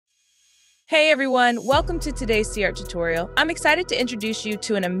Hey everyone, welcome to today's SeaArt tutorial. I'm excited to introduce you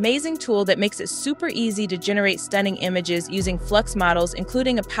to an amazing tool that makes it super easy to generate stunning images using Flux models,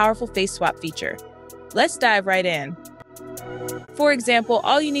 including a powerful FaceSwap feature. Let's dive right in. For example,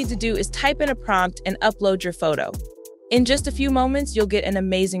 all you need to do is type in a prompt and upload your photo. In just a few moments, you'll get an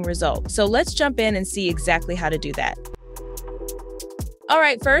amazing result. So let's jump in and see exactly how to do that. All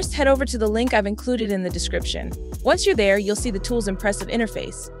right, first, head over to the link I've included in the description. Once you're there, you'll see the tool's impressive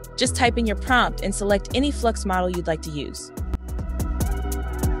interface. Just type in your prompt and select any Flux model you'd like to use.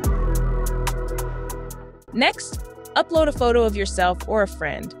 Next, upload a photo of yourself or a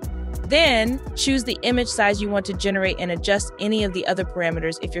friend. Then, choose the image size you want to generate and adjust any of the other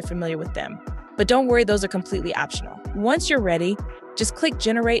parameters if you're familiar with them. But don't worry, those are completely optional. Once you're ready, just click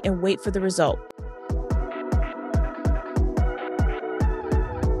Generate and wait for the result.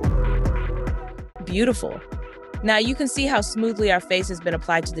 Beautiful. Now you can see how smoothly our face has been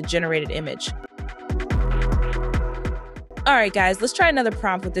applied to the generated image. All right, guys, let's try another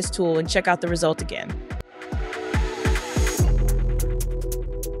prompt with this tool and check out the result again.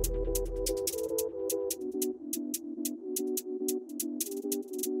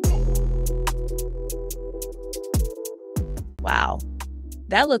 Wow,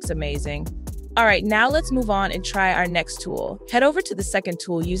 that looks amazing. All right, now let's move on and try our next tool. Head over to the second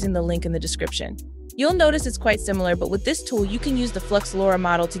tool using the link in the description. You'll notice it's quite similar, but with this tool, you can use the Flux Lora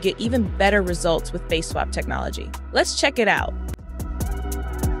model to get even better results with FaceSwap technology. Let's check it out.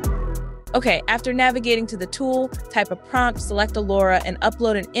 Okay, after navigating to the tool, type a prompt, select a Lora, and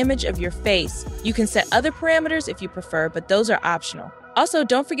upload an image of your face. You can set other parameters if you prefer, but those are optional. Also,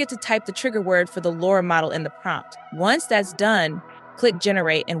 don't forget to type the trigger word for the Lora model in the prompt. Once that's done, click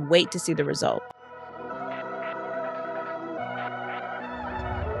Generate and wait to see the result.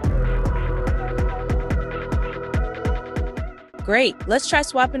 Great, let's try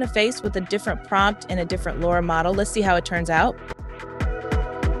swapping a face with a different prompt and a different Lora model. Let's see how it turns out.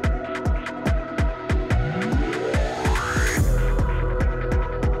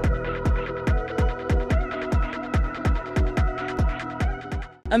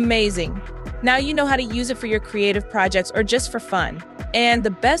 Amazing. Now you know how to use it for your creative projects or just for fun. And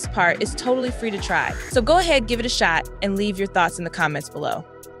the best part, is totally free to try. So go ahead, give it a shot, and leave your thoughts in the comments below.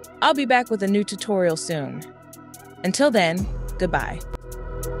 I'll be back with a new tutorial soon. Until then, goodbye.